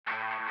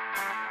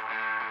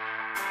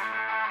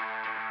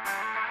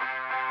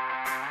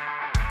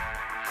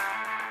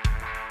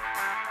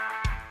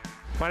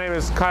My name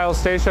is Kyle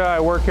Stacia. I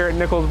work here at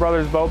Nichols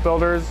Brothers Boat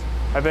Builders.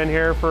 I've been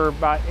here for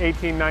about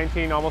 18,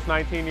 19, almost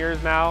 19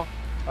 years now.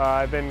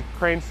 I've been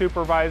crane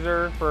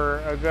supervisor for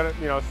a good,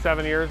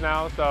 7 years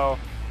now. So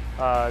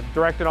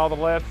directing all the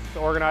lifts,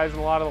 organizing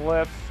a lot of the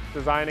lifts,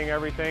 designing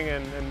everything,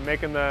 and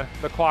making the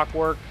clock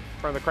work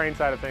from the crane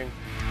side of things.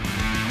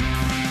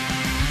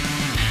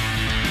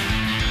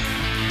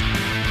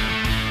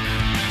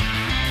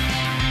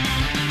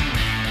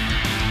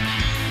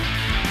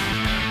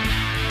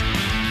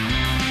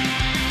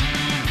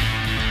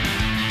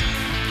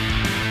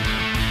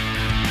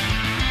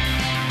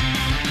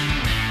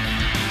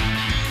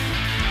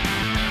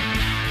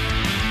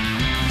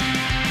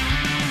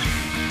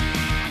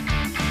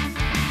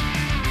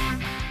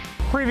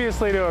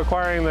 Previously to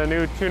acquiring the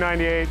new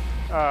 298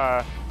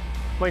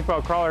 link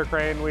belt crawler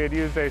crane, we had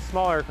used a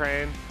smaller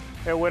crane.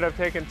 It would have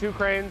taken two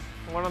cranes,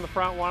 one on the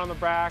front, one on the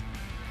back,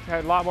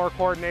 had a lot more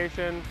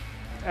coordination,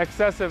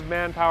 excessive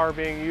manpower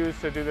being used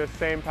to do this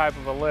same type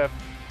of a lift,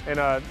 and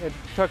it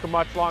took a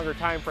much longer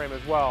time frame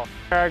as well.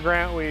 At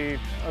Grant, we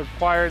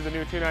acquired the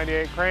new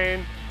 298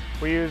 crane.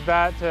 We used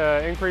that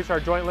to increase our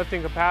joint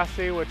lifting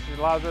capacity, which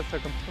allows us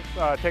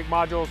to take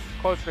modules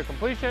closer to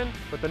completion.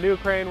 With the new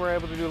crane, we're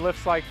able to do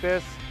lifts like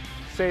this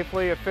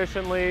safely,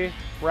 efficiently,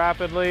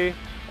 rapidly,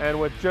 and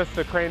with just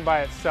the crane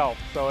by itself.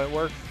 So it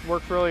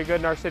works really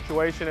good in our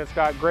situation. It's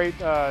got great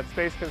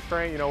space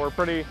constraint. We're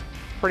pretty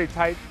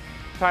tight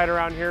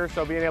around here,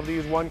 so being able to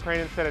use one crane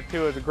instead of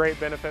two is a great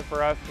benefit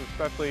for us,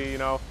 especially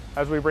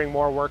as we bring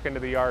more work into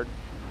the yard.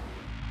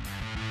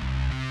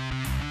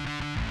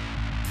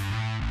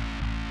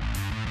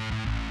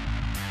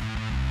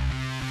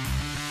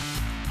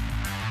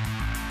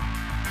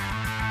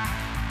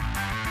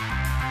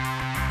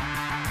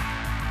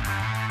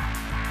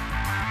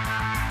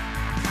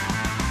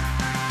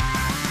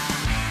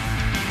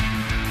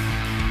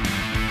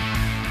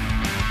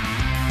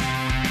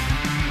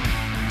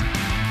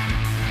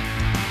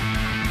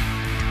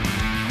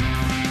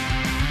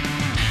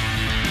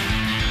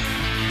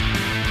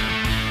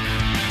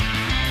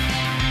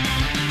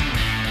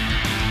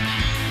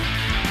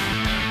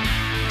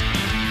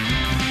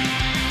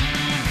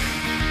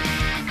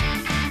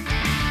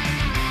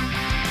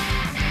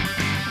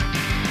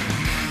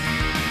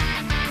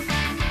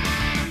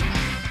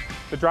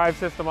 The drive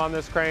system on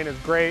this crane is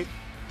great,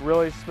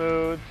 really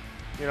smooth.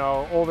 Some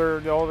of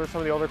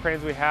the older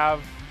cranes we have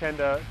tend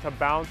to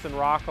bounce and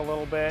rock a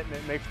little bit, and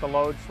it makes the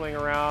load swing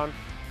around.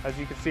 As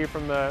you can see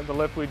from the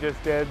lift we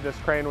just did, this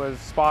crane was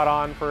spot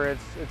on for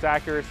its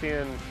accuracy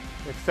and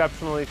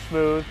exceptionally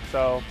smooth.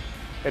 So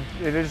it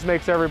just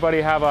makes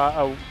everybody have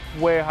a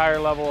way higher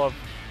level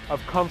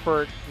of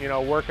comfort,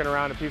 working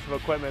around a piece of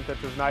equipment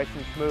that's as nice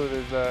and smooth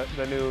as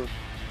the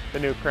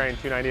new crane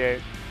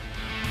 298.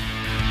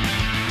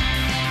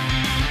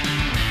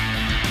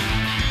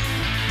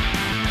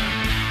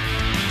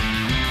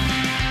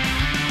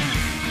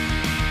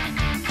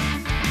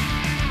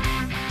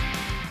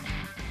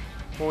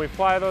 When we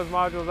fly those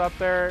modules up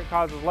there, it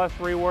causes less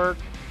rework,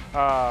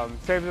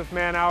 saves us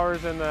man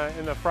hours in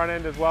the front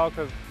end as well,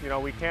 because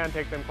we can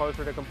take them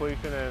closer to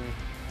completion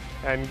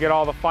and get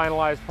all the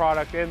finalized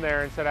product in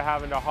there instead of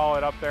having to haul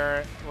it up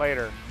there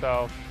later.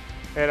 So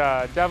it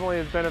definitely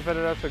has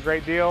benefited us a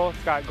great deal.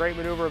 It's got great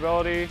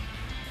maneuverability,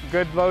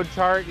 good load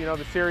chart.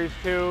 The Series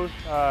 2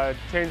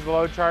 changed the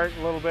load chart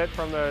a little bit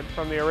from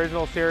the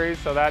original series,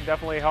 so that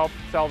definitely helped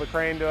sell the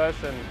crane to us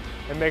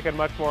and make it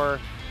much more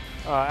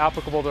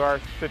applicable to our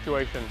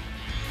situation.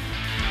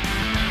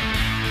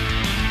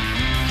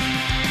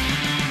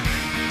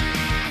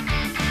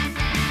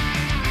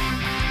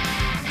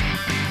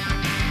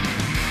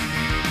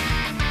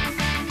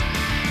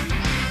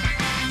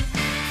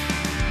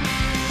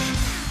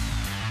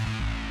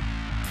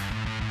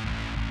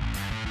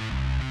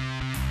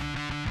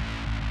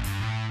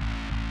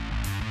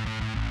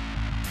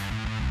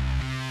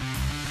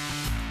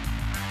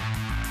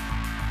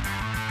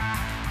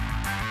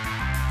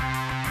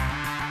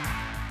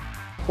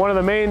 One of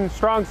the main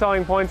strong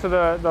selling points of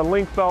the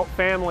link belt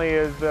family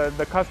is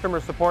the customer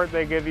support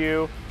they give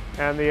you,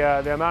 and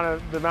the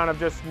amount of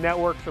just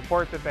network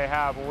support that they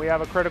have. When we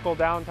have a critical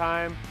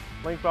downtime,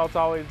 link belt's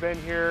always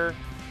been here,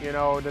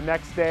 the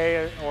next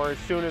day or as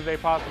soon as they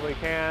possibly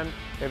can.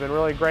 They've been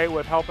really great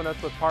with helping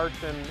us with parts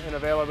and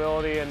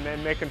availability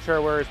and making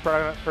sure we're as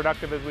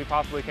productive as we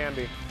possibly can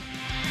be.